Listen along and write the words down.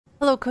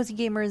Hello, Cozy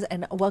Gamers,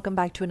 and welcome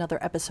back to another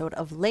episode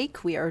of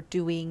Lake. We are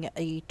doing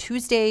a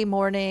Tuesday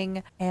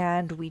morning,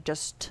 and we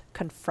just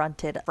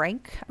confronted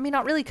Frank. I mean,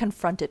 not really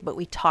confronted, but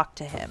we talked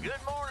to him. Good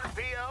morning,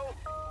 P.O.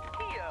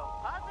 P.O.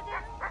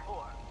 Positive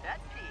or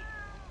that's P.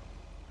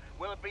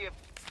 Will it be a...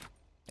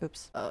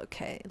 Oops.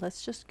 Okay,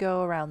 let's just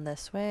go around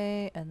this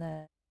way, and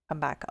then come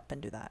back up and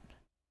do that.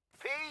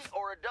 P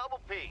or a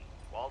double P?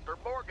 Walter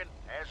Morgan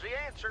has the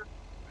answer.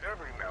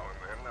 Every now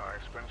and then I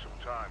spend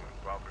some time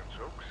in Providence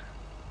Oaks,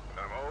 and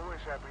I'm always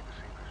happy to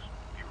see this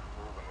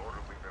beautiful and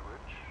orderly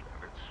village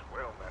and its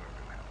well-mannered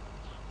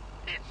inhabitants.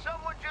 Did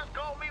someone just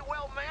call me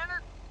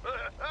well-mannered?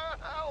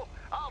 Oh,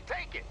 I'll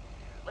take it.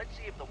 Let's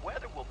see if the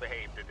weather will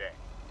behave today.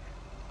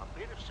 A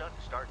bit of sun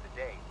to start the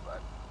day,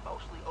 but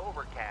mostly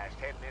overcast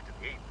heading into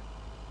the evening.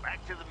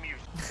 Back to the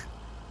music.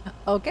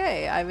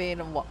 Okay, I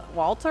mean,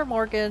 Walter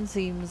Morgan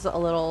seems a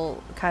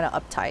little kind of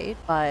uptight,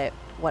 but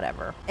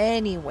whatever.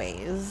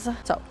 Anyways,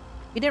 so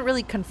we didn't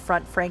really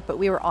confront Frank, but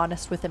we were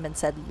honest with him and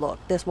said, look,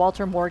 this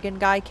Walter Morgan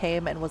guy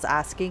came and was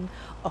asking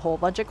a whole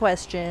bunch of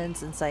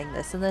questions and saying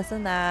this and this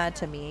and that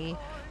to me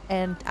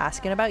and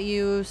asking about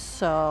you,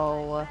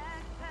 so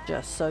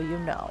just so you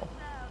know.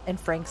 And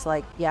Frank's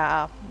like,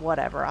 yeah,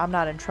 whatever. I'm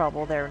not in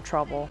trouble. They're in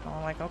trouble. And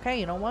I'm like, okay,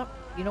 you know what?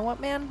 You know what,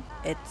 man?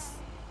 It's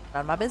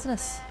none of my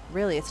business.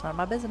 Really, it's none of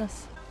my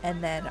business.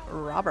 And then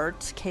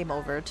Robert came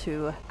over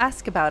to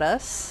ask about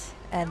us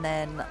and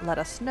then let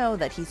us know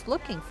that he's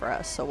looking for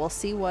us. So we'll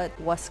see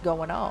what's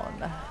going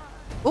on.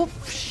 Oop,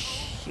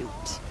 shoot.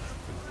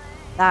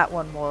 That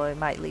one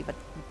might leave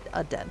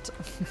a dent.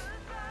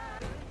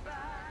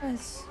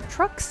 His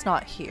truck's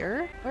not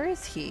here. Where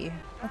is he?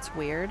 That's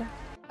weird.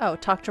 Oh,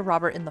 talk to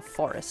Robert in the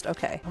forest.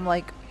 Okay.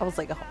 I was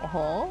like,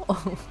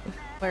 oh,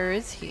 where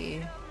is he?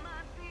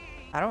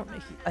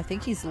 I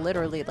think he's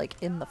literally like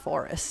in the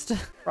forest.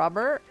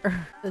 Robert,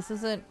 this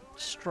isn't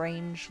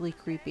strangely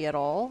creepy at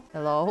all.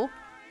 Hello?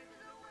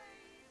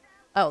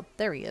 Oh,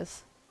 there he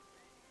is.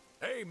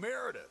 Hey,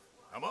 Meredith,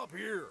 I'm up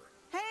here.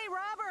 Hey,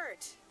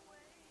 Robert!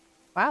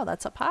 Wow,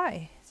 that's up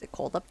high. Is it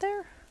cold up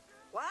there?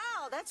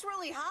 Wow, that's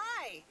really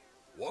high.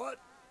 What?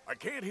 I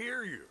can't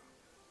hear you.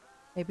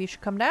 Maybe you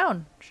should come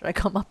down. Should I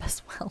come up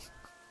as well?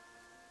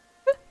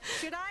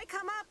 Should I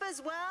come up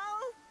as well?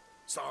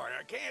 Sorry,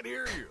 I can't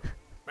hear you.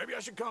 Maybe I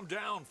should come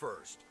down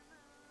first.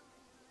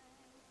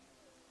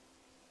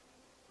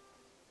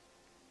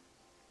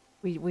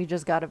 We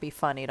just gotta be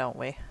funny, don't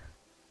we?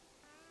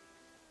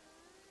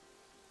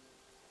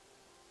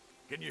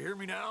 Can you hear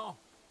me now?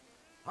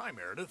 Hi,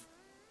 Meredith.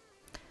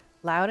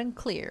 Loud and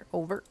clear.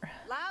 Over.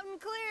 Loud and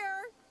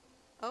clear.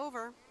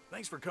 Over.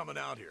 Thanks for coming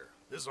out here.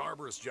 This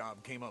arborist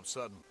job came up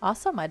sudden.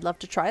 Awesome. I'd love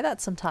to try that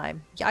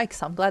sometime.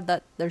 Yikes. I'm glad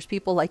that there's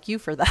people like you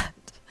for that.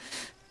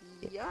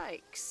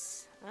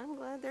 Yikes. I'm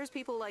glad there's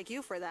people like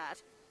you for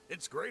that.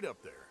 It's great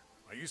up there.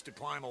 I used to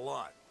climb a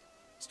lot.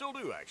 Still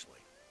do, actually.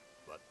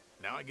 But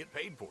now I get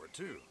paid for it,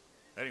 too.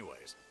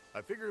 Anyways,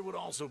 I figured it would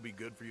also be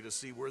good for you to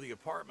see where the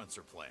apartments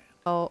are planned.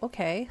 Oh,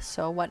 okay.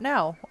 So what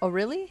now? Oh,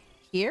 really?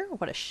 Here?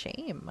 What a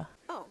shame.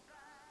 Oh,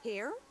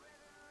 here?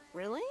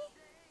 Really?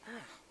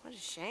 What a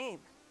shame.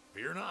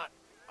 Fear not.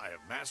 I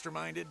have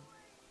masterminded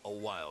a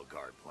wild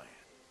card plan.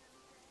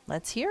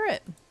 Let's hear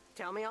it.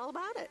 Tell me all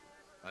about it.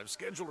 I've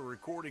scheduled a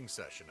recording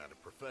session at a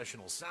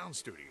professional sound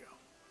studio.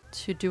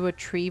 To do a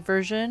tree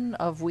version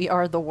of We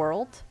Are the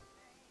World?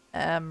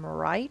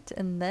 Right?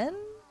 And then?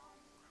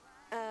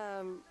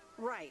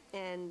 Right,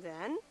 and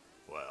then?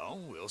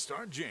 Well, we'll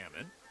start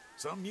jamming.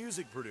 Some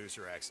music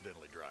producer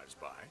accidentally drives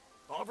by,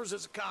 offers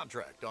us a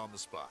contract on the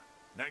spot.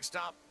 Next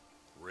stop,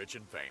 rich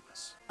and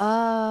famous.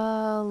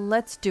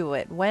 Let's do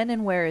it. When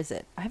and where is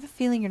it? I have a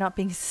feeling you're not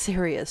being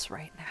serious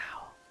right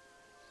now.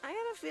 I have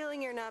a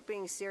feeling you're not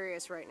being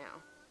serious right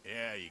now.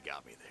 Yeah, you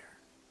got me there.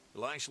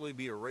 It'll actually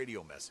be a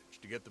radio message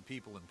to get the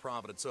people in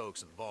Providence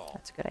Oaks involved.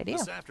 That's a good idea.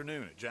 This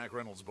afternoon at Jack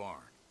Reynolds'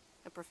 barn.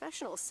 A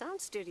professional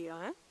sound studio,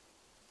 huh?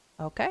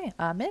 Okay,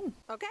 I'm in.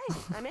 Okay,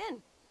 I'm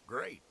in.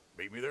 Great.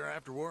 Meet me there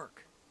after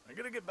work. I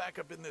gotta get back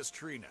up in this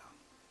tree now.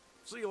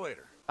 See you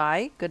later.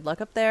 Bye. Good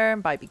luck up there,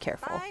 and bye. Be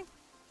careful. Bye.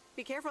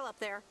 Be careful up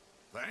there.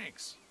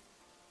 Thanks.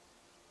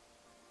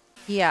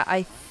 Yeah,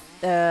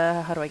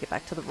 how do I get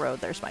back to the road?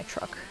 There's my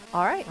truck.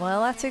 All right,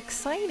 well, that's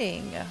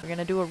exciting. We're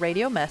gonna do a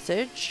radio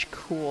message.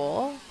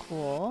 Cool,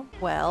 cool.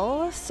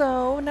 Well,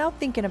 so now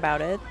thinking about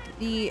it,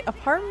 the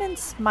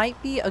apartments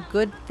might be a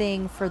good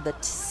thing for the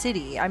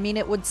city. I mean,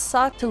 it would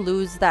suck to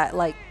lose that,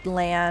 like,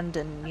 land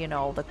and, you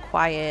know, the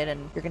quiet,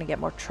 and you're gonna get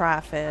more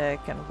traffic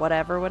and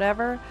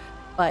whatever.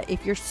 But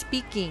if you're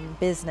speaking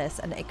business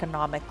and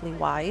economically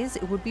wise,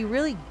 it would be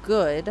really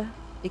good,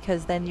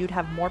 because then you'd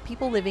have more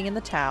people living in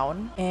the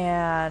town,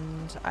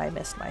 and I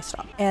missed my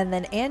stop. And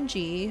then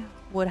Angie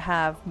would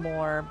have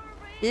more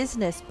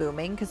business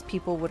booming because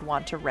people would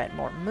want to rent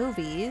more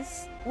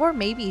movies. Or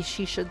maybe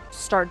she should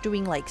start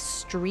doing like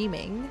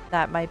streaming.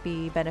 That might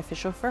be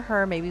beneficial for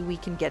her. Maybe we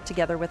can get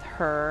together with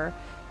her,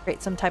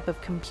 create some type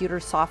of computer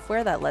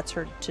software that lets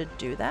her to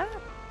do that.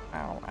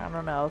 I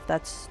don't know if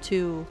that's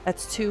too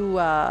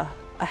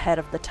ahead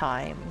of the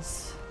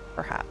times,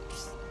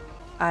 perhaps.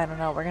 I don't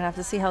know. We're gonna have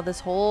to see how this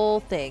whole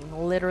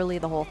thing, literally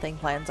the whole thing,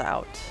 plans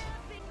out.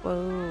 Whoa,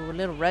 a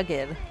little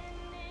rugged.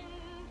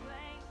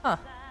 Huh.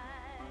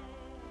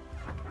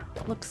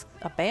 Looks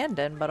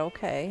abandoned, but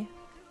okay.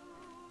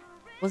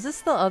 Was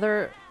this the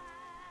other...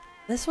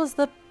 This was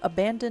the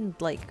abandoned,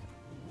 like,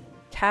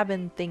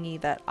 cabin thingy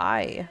that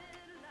I...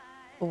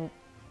 Oh,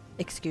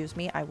 excuse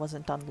me, I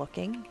wasn't done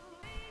looking.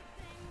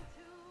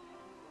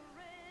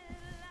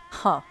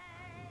 Huh.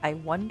 I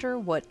wonder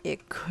what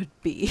it could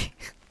be.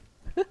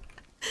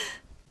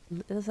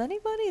 Does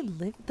anybody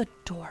live? The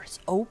door's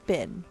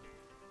open.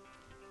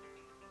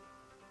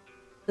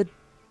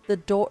 The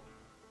door...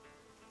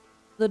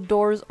 The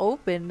door's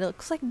open. It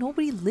looks like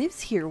nobody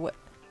lives here. What?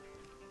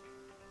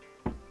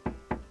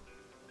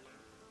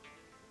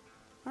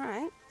 All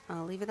right,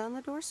 I'll leave it on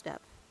the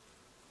doorstep.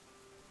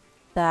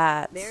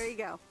 That's... There you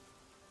go.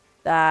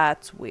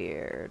 That's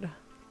weird.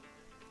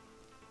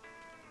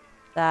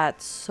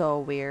 That's so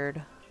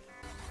weird.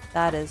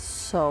 That is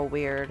so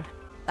weird.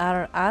 I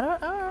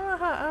don't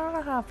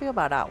know how I feel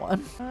about that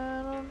one.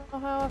 I don't know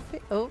how I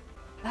feel. Oh,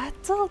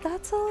 that's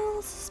a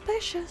little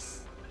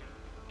suspicious.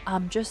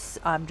 I'm just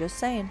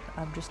saying.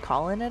 I'm just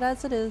calling it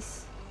as it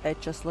is. It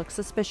just looks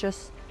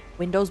suspicious.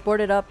 Windows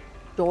boarded up,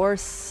 door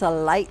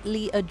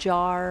slightly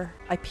ajar.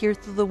 I peer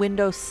through the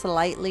window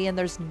slightly and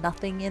there's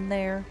nothing in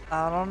there.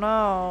 I don't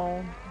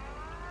know.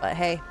 But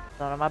hey,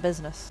 none of my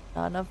business.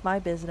 None of my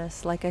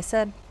business. Like I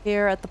said,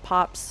 here at the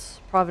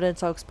Pops,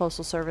 Providence Oaks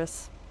Postal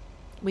Service,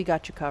 we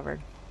got you covered.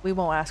 We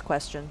won't ask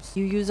questions.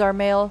 You use our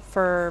mail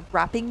for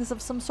wrappings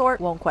of some sort?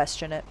 Won't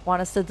question it.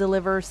 Want us to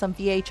deliver some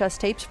VHS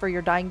tapes for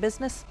your dying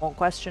business? Won't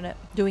question it.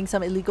 Doing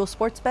some illegal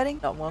sports betting?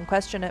 No, won't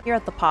question it. Here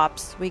at the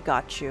Pops, we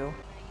got you.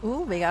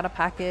 Ooh, we got a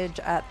package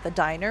at the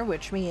diner,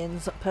 which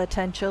means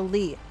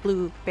potentially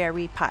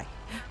blueberry pie.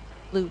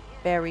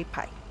 Blueberry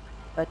pie.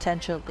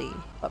 Potentially,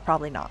 but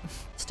probably not.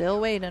 Still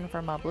waiting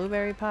for my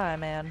blueberry pie,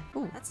 man.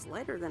 Ooh. That's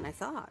lighter than I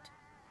thought.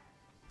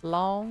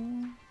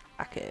 Long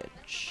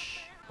package.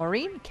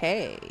 Maureen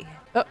K.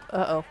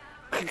 Oh,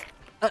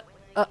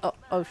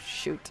 oh,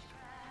 shoot.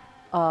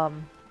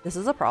 This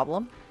is a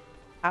problem.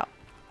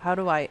 How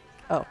do I...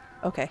 Oh,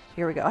 okay.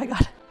 Here we go. I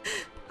got it.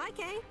 Hi,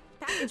 Kay.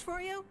 Package for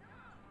you?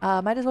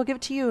 Might as well give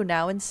it to you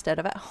now instead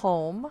of at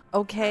home.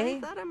 Okay. I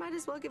thought I might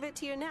as well give it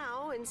to you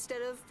now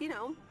instead of, you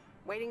know,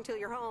 waiting till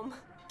you're home.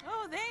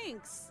 Oh,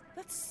 thanks.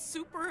 That's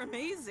super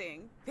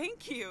amazing.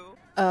 Thank you.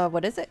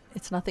 What is it?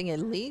 It's nothing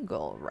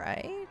illegal,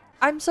 right?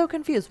 I'm so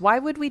confused. Why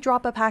would we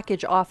drop a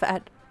package off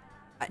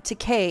to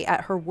Kay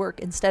at her work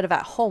instead of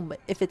at home?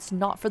 If it's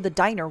not for the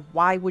diner,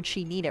 why would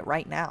she need it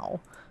right now?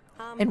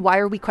 And why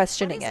are we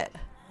questioning it?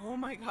 Oh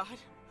my god.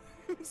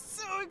 I'm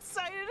so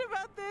excited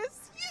about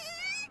this.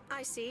 Yay!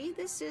 I see.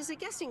 This is a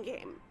guessing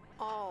game.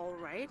 All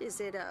right.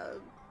 Is it a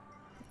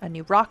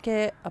new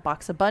rocket, a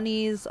box of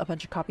bunnies, a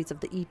bunch of copies of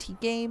the ET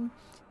game?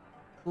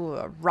 Ooh,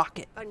 a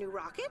rocket. a new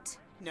rocket?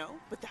 No,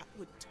 but that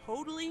would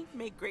totally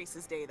make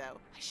Grace's day, though.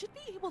 I should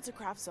be able to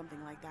craft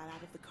something like that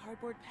out of the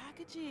cardboard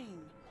packaging.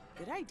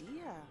 Good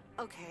idea.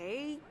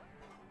 Okay.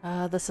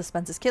 The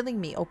suspense is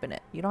killing me. Open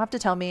it. You don't have to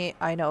tell me.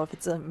 I know if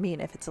it's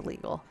if it's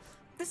illegal.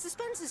 The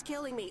suspense is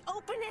killing me.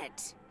 Open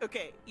it!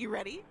 Okay, you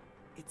ready?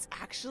 It's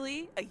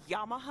actually a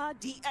Yamaha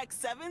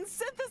DX7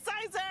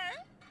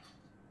 synthesizer!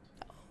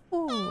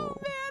 Ooh. Oh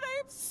man,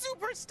 I am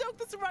super stoked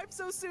this arrived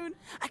so soon.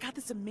 I got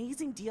this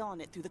amazing deal on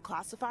it through the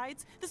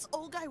classifieds. This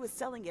old guy was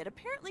selling it.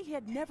 Apparently he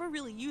had never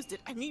really used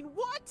it. I mean,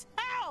 what?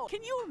 How?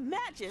 Can you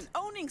imagine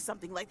owning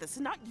something like this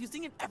and not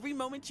using it every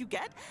moment you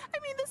get? I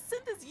mean, this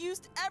synth is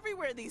used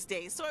everywhere these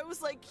days. So I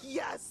was like,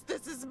 yes,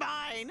 this is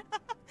mine.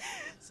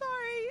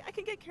 Sorry, I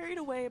can get carried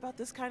away about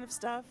this kind of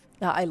stuff.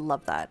 I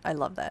love that. I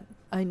love that.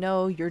 I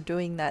know you're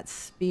doing that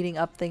speeding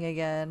up thing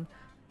again.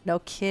 No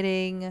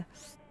kidding.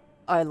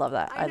 I love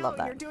that. I love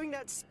that. You're doing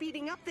that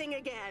speeding up thing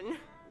again.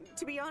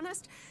 To be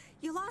honest,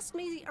 you lost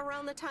me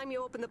around the time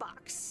you opened the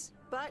box.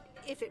 But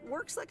if it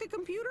works like a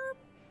computer,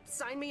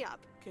 sign me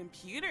up.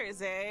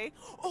 Computers, eh?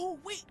 Oh,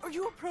 wait, are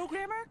you a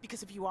programmer?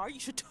 Because if you are,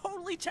 you should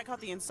totally check out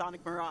the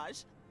Insonic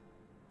Mirage.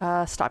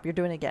 Stop. You're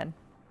doing it again.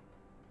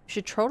 You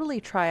should totally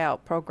try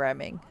out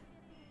programming.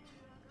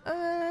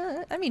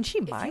 I mean, she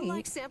might. If you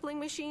like sampling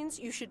machines,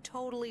 you should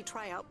totally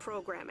try out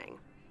programming.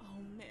 Oh,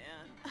 man,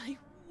 I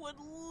would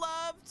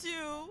love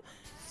to.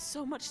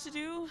 So much to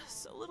do,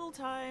 so little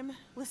time.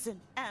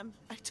 Listen, Em,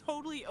 I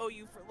totally owe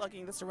you for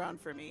lugging this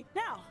around for me.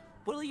 Now,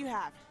 what'll you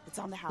have? It's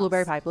on the house.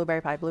 Blueberry pie,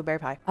 blueberry pie, blueberry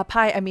pie. A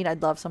pie, I mean,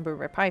 I'd love some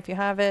blueberry pie if you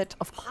have it.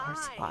 Of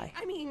course, pie.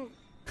 I mean,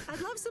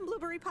 I'd love some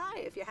blueberry pie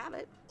if you have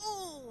it.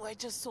 Oh, I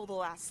just sold the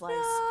last slice.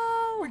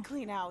 No. We're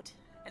clean out.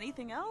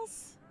 Anything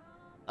else?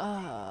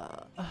 I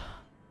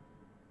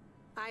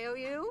owe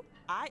you?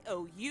 I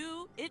owe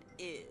you, it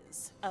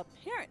is.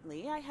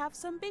 Apparently, I have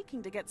some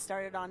baking to get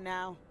started on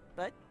now.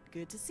 But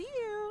good to see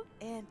you.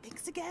 And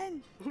thanks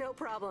again. No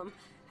problem.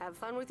 Have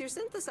fun with your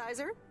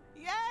synthesizer.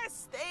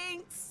 Yes,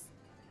 thanks.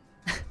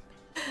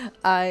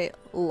 I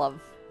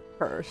love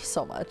her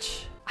so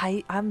much.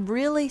 I'm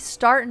really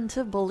starting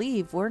to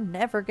believe we're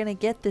never gonna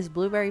get this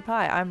blueberry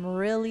pie. I'm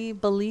really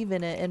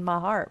believing it in my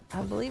heart.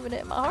 I'm believing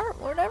it in my heart.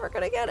 We're never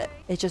gonna get it.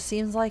 It just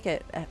seems like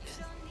it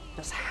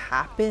just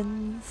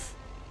happens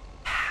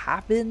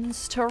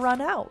to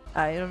run out.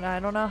 I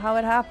don't know how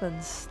it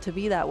happens to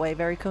be that way,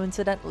 very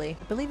coincidentally.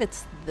 I believe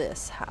it's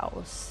this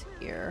house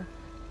here.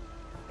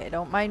 Okay,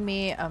 don't mind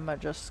me. I'm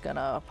just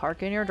gonna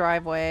park in your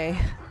driveway,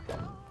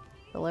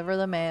 deliver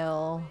the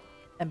mail,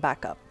 and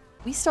back up.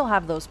 We still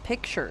have those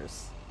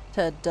pictures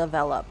to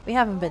develop. We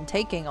haven't been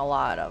taking a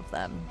lot of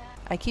them.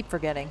 I keep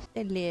forgetting.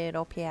 A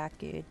little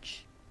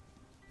package.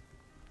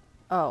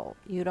 Oh,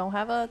 you don't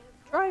have a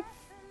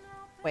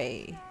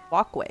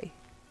walkway.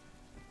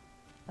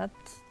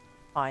 That's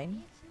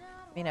fine.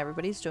 I mean,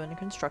 everybody's doing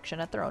construction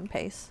at their own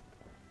pace.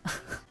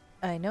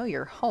 I know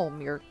you're home.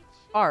 Your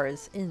car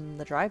is in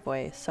the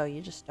driveway, so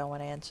you just don't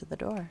want to answer the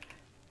door.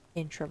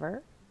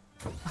 Introvert.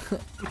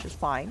 Which is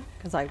fine,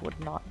 because I would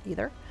not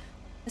either.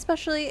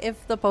 Especially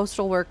if the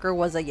postal worker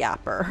was a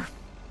yapper.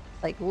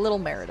 Like little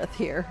Meredith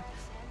here.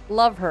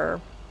 Love her.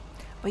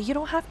 But you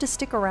don't have to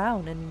stick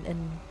around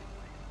and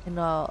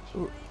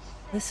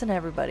listen to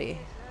everybody.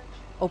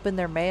 Open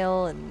their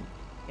mail and,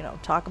 you know,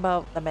 talk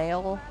about the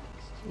mail.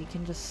 You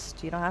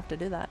don't have to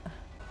do that.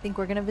 I think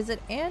we're gonna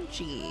visit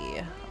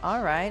Angie.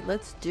 Alright,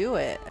 let's do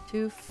it.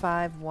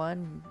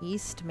 251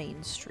 East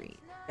Main Street.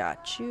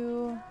 Got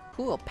you.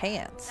 Cool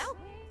pants. Oh,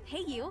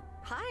 hey you.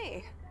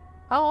 Hi.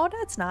 Oh,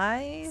 that's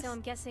nice. So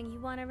I'm guessing you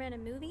want to rent a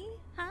movie,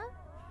 huh?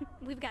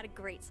 We've got a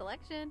great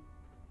selection.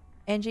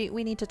 Angie,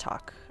 we need to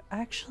talk.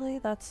 Actually,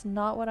 that's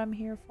not what I'm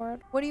here for.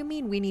 What do you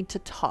mean we need to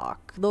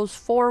talk? Those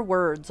 4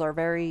 words are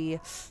very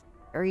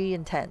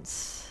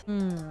intense.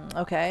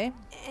 Okay.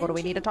 What do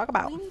we need to talk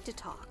about? We need to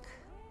talk.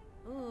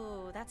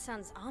 Ooh, that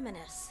sounds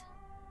ominous.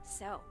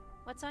 So,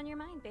 what's on your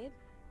mind, babe?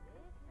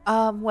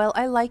 Well,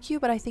 I like you,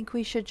 but I think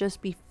we should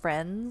just be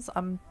friends.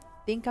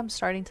 think I'm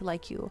starting to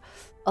like you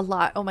a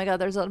lot. Oh my god,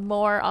 there's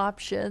more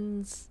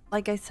options.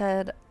 Like I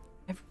said,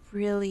 I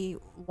really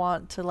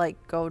want to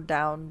like go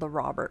down the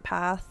Robert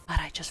path, but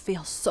I just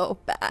feel so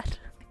bad.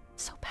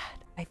 So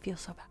bad. I feel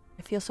so bad.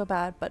 I feel so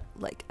bad, but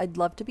like I'd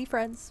love to be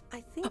friends.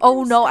 I think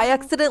oh no, I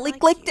accidentally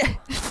clicked it.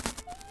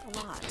 A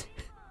lot.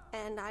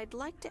 And I'd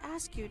like to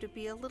ask you to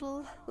be a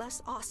little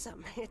less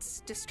awesome.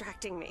 It's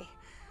distracting me.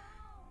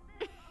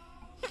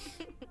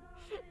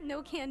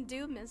 No can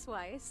do, Miss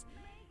Weiss.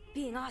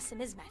 Being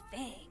awesome is my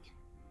thing.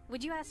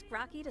 Would you ask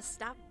Rocky to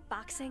stop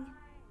boxing?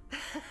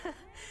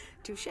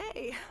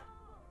 Touché.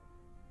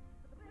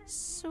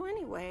 So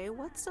anyway,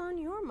 what's on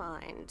your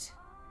mind?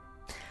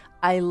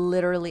 I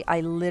literally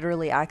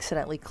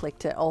accidentally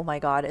clicked it. Oh my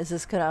god, is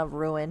this gonna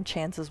ruin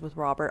chances with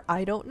Robert?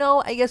 I don't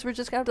know. I guess we're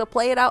just gonna have to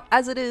play it out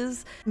as it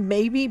is.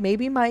 Maybe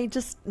we're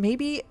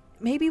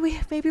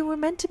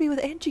meant to be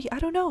with Angie. I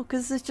don't know,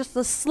 because it's just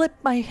a slip.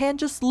 My hand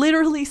just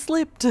literally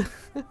slipped.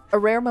 A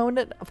rare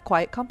moment of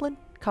quiet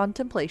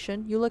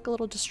contemplation. You look a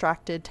little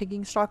distracted,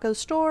 taking stock of the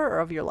store or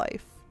of your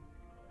life.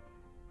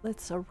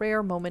 It's a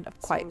rare moment of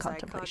quiet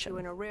contemplation. I caught you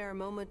in a rare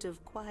moment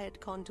of quiet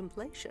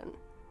contemplation.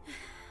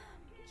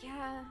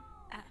 Yeah,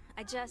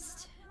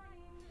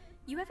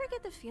 you ever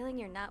get the feeling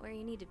you're not where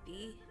you need to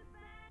be?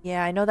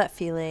 Yeah, I know that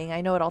feeling.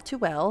 I know it all too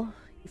well.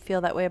 You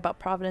feel that way about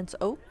Providence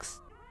Oaks?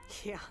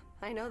 Yeah,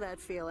 I know that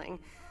feeling.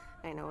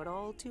 I know it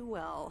all too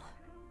well.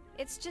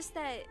 It's just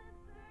that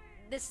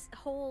this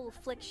whole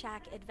Flick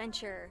Shack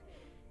adventure,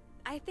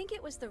 I think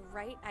it was the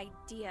right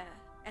idea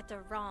at the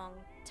wrong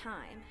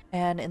time.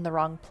 And in the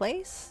wrong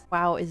place?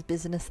 Wow, is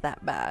business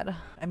that bad?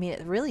 I mean,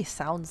 it really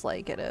sounds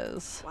like it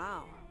is.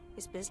 Wow,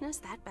 is business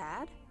that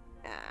bad?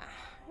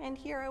 And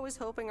here I was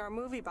hoping our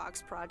movie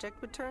box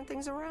project would turn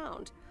things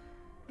around.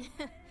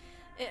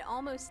 It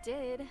almost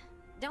did.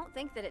 Don't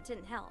think that it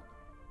didn't help.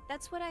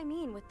 That's what I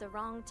mean with the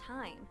wrong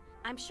time.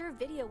 I'm sure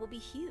video will be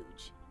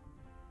huge.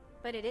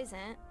 But it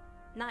isn't.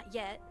 Not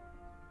yet.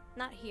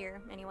 Not here,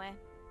 anyway.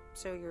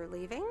 So you're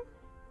leaving?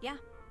 Yeah.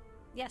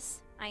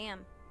 Yes, I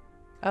am.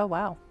 Oh,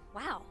 wow.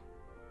 Wow.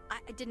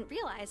 I didn't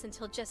realize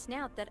until just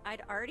now that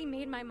I'd already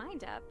made my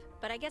mind up,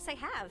 but I guess I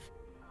have.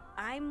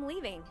 I'm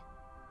leaving.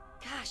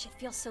 Gosh, it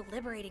feels so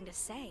liberating to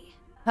say.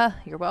 Huh,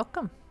 you're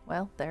welcome.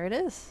 Well, there it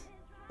is.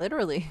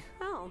 Literally.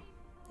 Oh,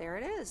 there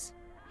it is.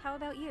 How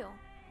about you?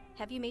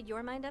 Have you made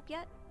your mind up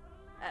yet?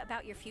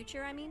 About your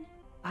future, I mean?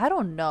 I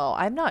don't know.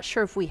 I'm not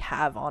sure if we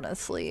have,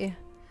 honestly.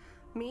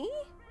 Me?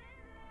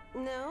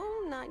 No,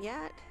 not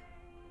yet.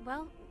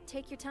 Well,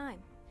 take your time.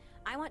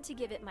 I want to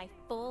give it my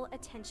full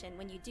attention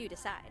when you do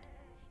decide.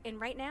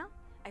 And right now,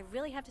 I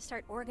really have to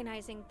start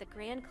organizing the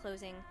grand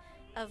closing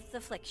of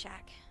the Flick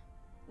Shack.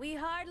 We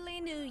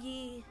hardly knew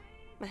ye.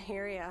 I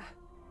hear ya.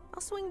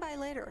 I'll swing by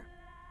later.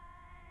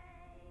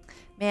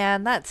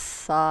 Man, that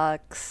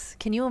sucks.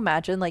 Can you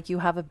imagine, like, you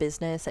have a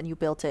business and you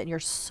built it and you're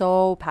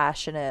so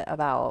passionate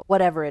about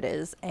whatever it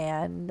is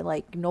and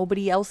like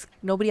nobody else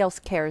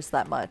cares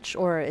that much,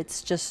 or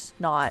it's just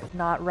not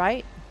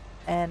right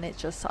and it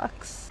just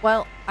sucks.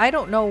 Well, I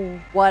don't know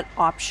what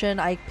option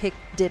I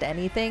picked did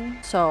anything,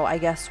 so I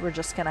guess we're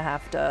just gonna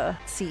have to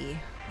see.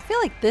 I feel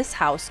like this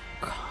house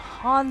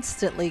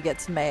constantly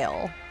gets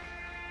mail.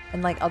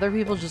 And like other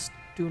people just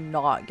do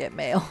not get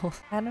mail.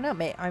 I don't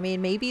know. I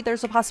mean, maybe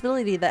there's a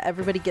possibility that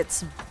everybody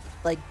gets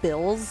like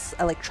bills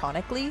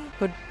electronically.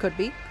 Could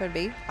be.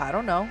 I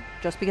don't know.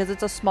 Just because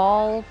it's a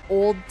small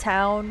old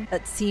town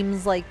that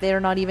seems like they're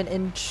not even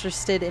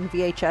interested in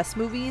VHS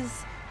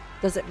movies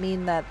doesn't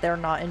mean that they're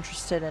not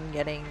interested in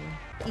getting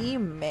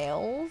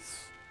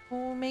emails.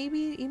 Well,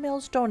 maybe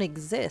emails don't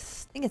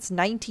exist. I think it's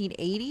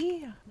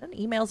 1980. Didn't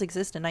emails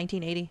exist in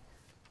 1980?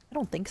 I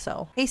don't think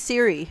so. Hey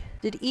Siri,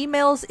 did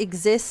emails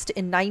exist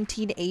in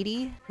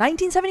 1980?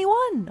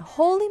 1971!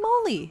 Holy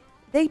moly!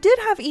 They did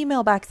have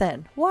email back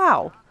then.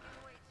 Wow.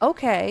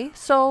 Okay,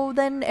 so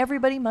then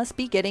everybody must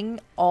be getting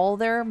all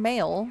their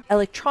mail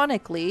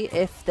electronically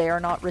if they are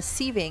not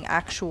receiving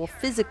actual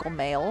physical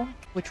mail,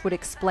 which would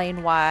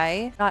explain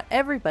why not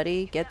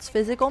everybody gets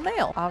physical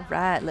mail. All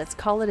right, let's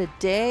call it a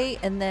day,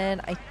 and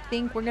then I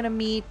think we're gonna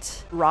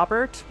meet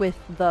Robert with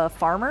the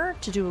farmer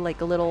to do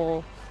like a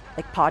little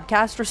like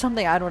podcast or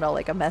something. I don't know,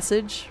 like a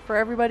message for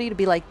everybody to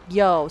be like,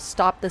 yo,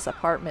 stop this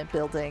apartment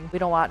building. We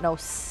don't want no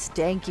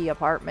stanky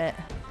apartment.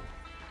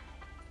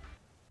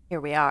 Here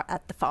we are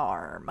at the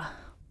farm.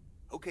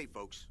 Okay,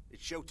 folks,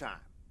 it's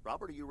showtime.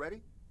 Robert, are you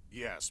ready?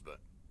 Yes, but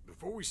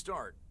before we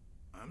start,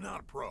 I'm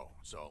not a pro,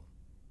 so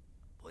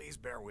please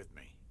bear with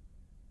me.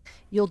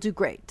 You'll do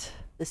great.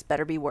 This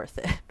better be worth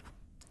it.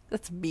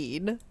 That's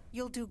mean.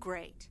 You'll do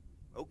great.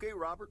 Okay,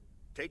 Robert,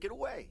 take it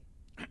away.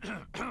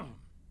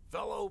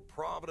 Fellow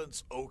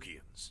Providence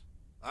Okians,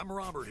 I'm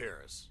Robert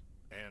Harris,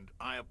 and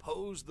I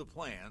oppose the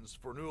plans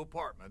for new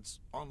apartments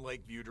on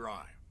Lakeview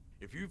Drive.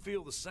 If you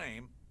feel the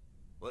same,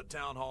 let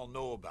Town Hall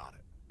know about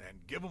it,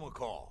 and give them a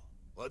call.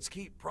 Let's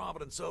keep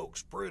Providence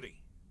Oaks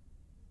pretty.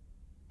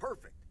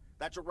 Perfect.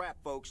 That's a wrap,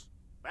 folks.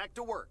 Back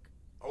to work.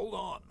 Hold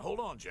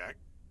on, Jack.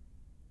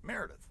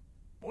 Meredith,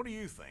 what do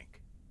you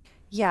think?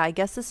 Yeah, I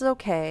guess this is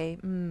okay.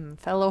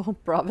 Fellow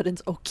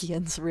Providence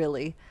Okians,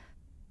 really.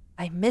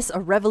 I miss a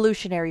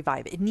revolutionary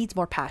vibe. It needs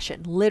more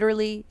passion.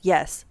 Literally,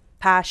 yes,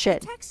 passion.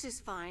 The text is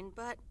fine,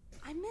 but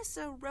I miss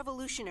a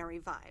revolutionary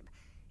vibe.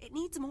 It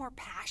needs more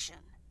passion.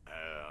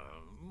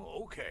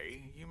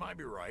 Okay, you might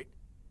be right.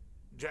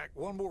 Jack,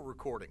 one more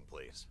recording,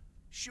 please.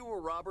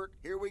 Sure, Robert.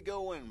 Here we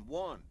go in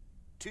 1,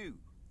 2,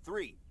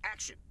 3,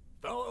 action.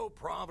 Fellow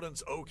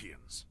Providence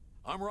Okians,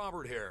 I'm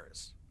Robert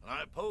Harris, and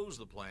I oppose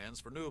the plans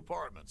for new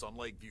apartments on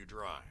Lakeview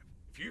Drive.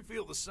 If you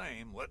feel the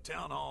same, let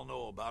Town Hall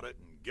know about it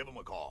and give them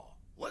a call.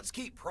 Let's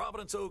keep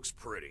Providence Oaks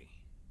pretty.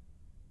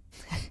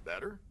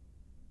 Better?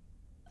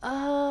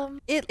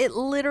 It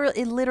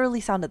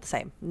literally sounded the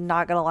same.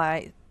 Not gonna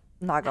lie.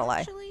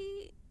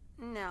 Actually,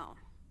 no.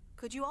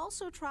 Could you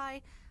also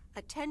try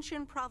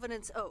Attention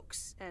Providence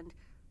Oaks and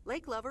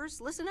Lake Lovers,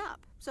 listen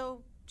up?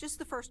 So, just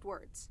the first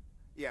words.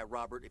 Yeah,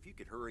 Robert, if you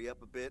could hurry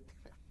up a bit.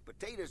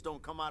 Potatoes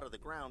don't come out of the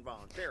ground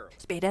voluntarily.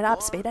 Speed it up,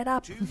 1, speed it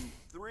up. 2,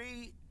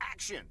 3,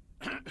 action.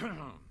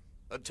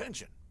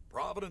 Attention,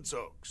 Providence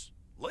Oaks.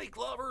 Lake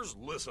Lovers,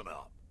 listen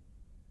up.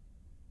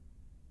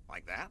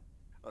 Like that?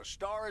 A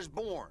star is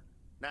born.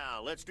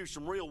 Now, let's do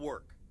some real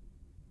work.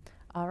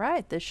 All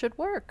right, this should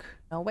work.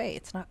 No, wait,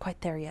 it's not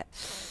quite there yet.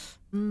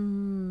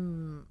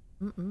 You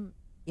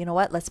know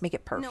what? Let's make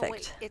it perfect. No,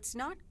 wait, it's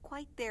not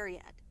quite there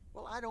yet.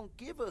 Well, I don't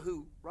give a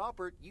hoot.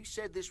 Robert, you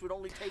said this would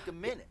only take a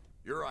minute.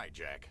 You're right,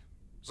 Jack.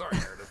 Sorry,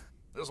 Meredith.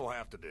 This'll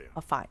have to do.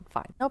 Oh, fine.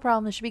 No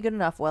problem. This should be good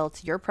enough. Well,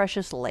 it's your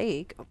precious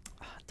lake.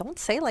 Don't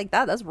say like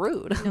that. That's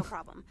rude. No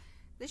problem.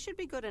 This should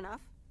be good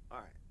enough. All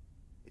right.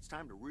 It's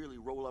time to really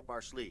roll up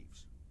our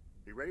sleeves.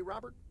 You ready,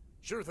 Robert?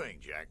 Sure thing,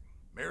 Jack.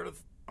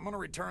 Meredith, I'm gonna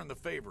return the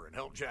favor and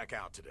help Jack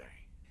out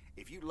today.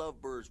 If you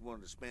lovebirds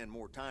wanted to spend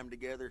more time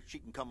together, she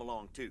can come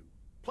along too.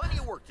 Plenty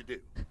of work to do.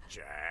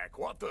 Jack,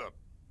 what the?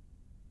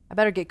 I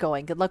better get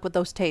going. Good luck with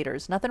those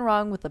taters. Nothing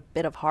wrong with a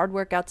bit of hard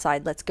work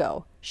outside. Let's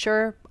go.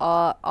 Sure,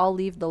 I'll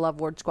leave the love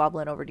word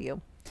squabbling over to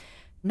you.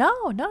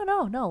 No.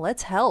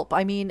 Let's help.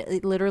 I mean,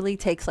 it literally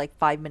takes like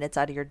 5 minutes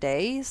out of your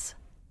days,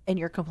 and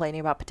you're complaining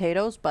about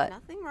potatoes, but...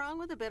 Nothing wrong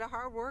with a bit of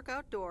hard work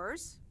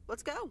outdoors.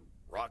 Let's go.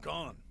 Rock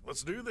on.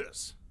 Let's do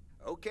this.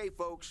 Okay,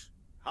 folks.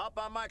 Hop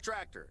on my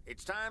tractor.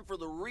 It's time for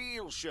the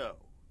real show.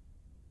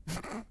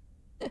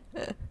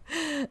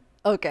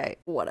 Okay,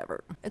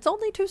 whatever. It's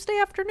only Tuesday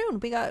afternoon.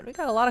 We got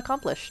a lot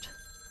accomplished.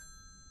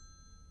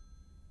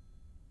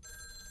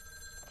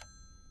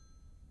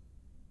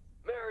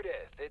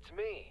 Meredith, it's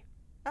me.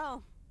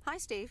 Oh, hi,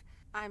 Steve.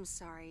 I'm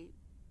sorry.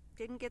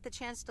 Didn't get the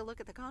chance to look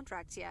at the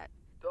contracts yet.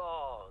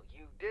 Oh,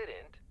 you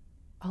didn't?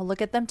 I'll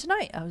look at them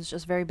tonight. I was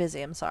just very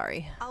busy. I'm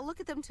sorry. I'll look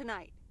at them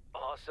tonight.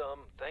 Awesome.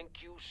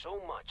 Thank you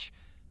so much.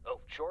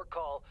 Oh, short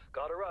call.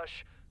 Gotta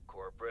rush.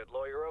 Corporate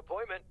lawyer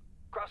appointment.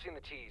 Crossing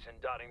the T's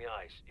and dotting the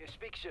I's. You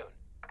speak soon.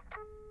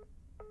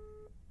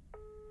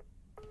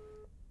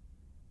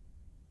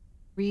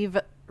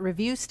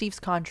 Review Steve's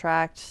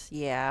contract.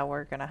 Yeah,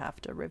 we're gonna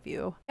have to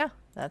review. Yeah,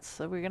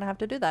 we're gonna have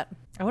to do that.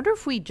 I wonder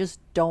if we just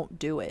don't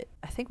do it.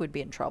 I think we'd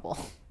be in trouble.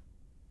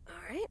 All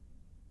right.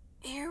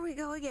 Here we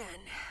go again.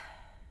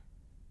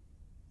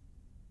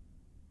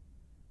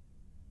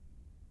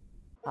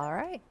 All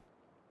right.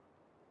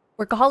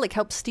 Workaholic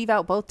helped Steve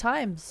out both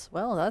times.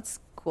 Well, that's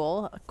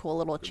cool. A cool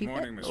little Good achievement.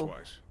 morning, Miss Oh.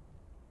 Weiss.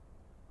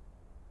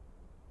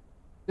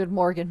 Good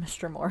morning,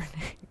 Mr. Morgan.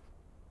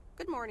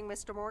 Good morning,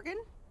 Mr. Morgan.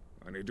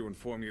 I need to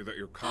inform you that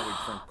your colleague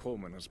Frank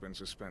Coleman has been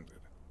suspended.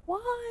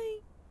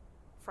 Why?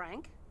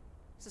 Frank?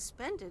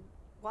 Suspended?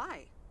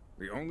 Why?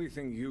 The only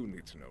thing you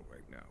need to know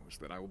right now is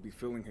that I will be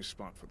filling his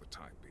spot for the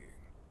time being.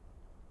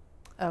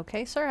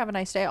 Okay, sir. Have a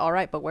nice day. All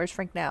right, but where's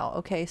Frank now?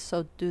 Okay,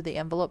 so do the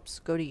envelopes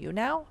go to you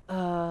now?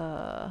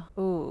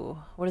 Ooh,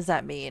 what does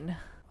that mean?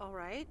 All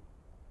right.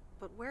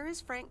 But where is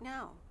Frank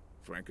now?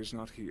 Frank is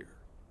not here.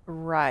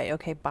 Right,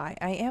 okay, bye.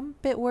 I am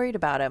a bit worried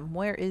about him.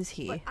 Where is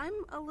he? But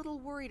I'm a little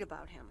worried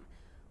about him.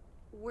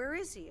 Where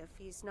is he if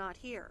he's not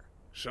here?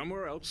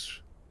 Somewhere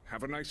else.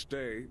 Have a nice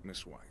day,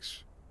 Miss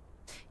Weiss.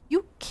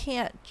 You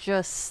can't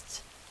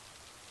just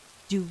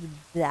do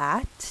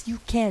that. You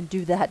can't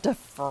do that to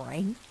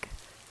Frank.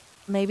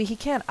 Maybe he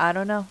can. I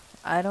don't know.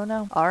 I don't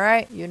know. All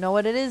right. You know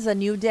what it is. A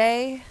new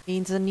day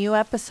means a new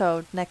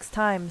episode next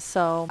time.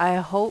 So I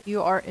hope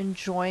you are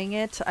enjoying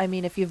it. I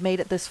mean, if you've made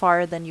it this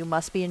far, then you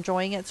must be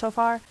enjoying it so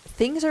far.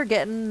 Things are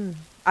getting...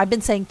 I've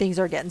been saying things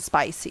are getting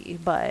spicy,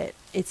 but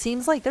it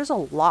seems like there's a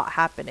lot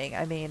happening.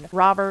 I mean,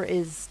 Robert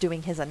is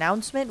doing his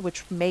announcement,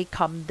 which may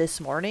come this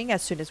morning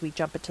as soon as we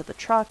jump into the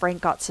truck.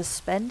 Frank got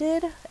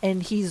suspended,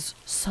 and he's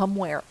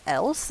somewhere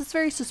else. It's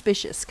very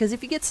suspicious, because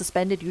if you get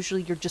suspended,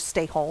 usually you just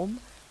stay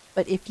home.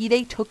 But if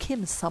they took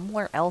him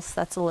somewhere else,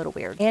 that's a little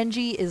weird.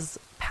 Angie is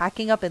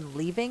packing up and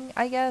leaving,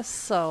 I guess,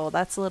 so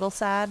that's a little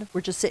sad.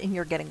 We're just sitting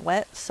here getting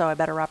wet, so I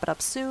better wrap it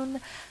up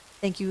soon.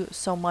 Thank you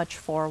so much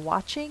for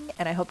watching,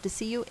 and I hope to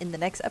see you in the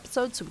next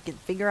episode so we can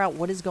figure out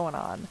what is going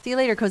on. See you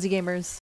later, Cozy Gamers.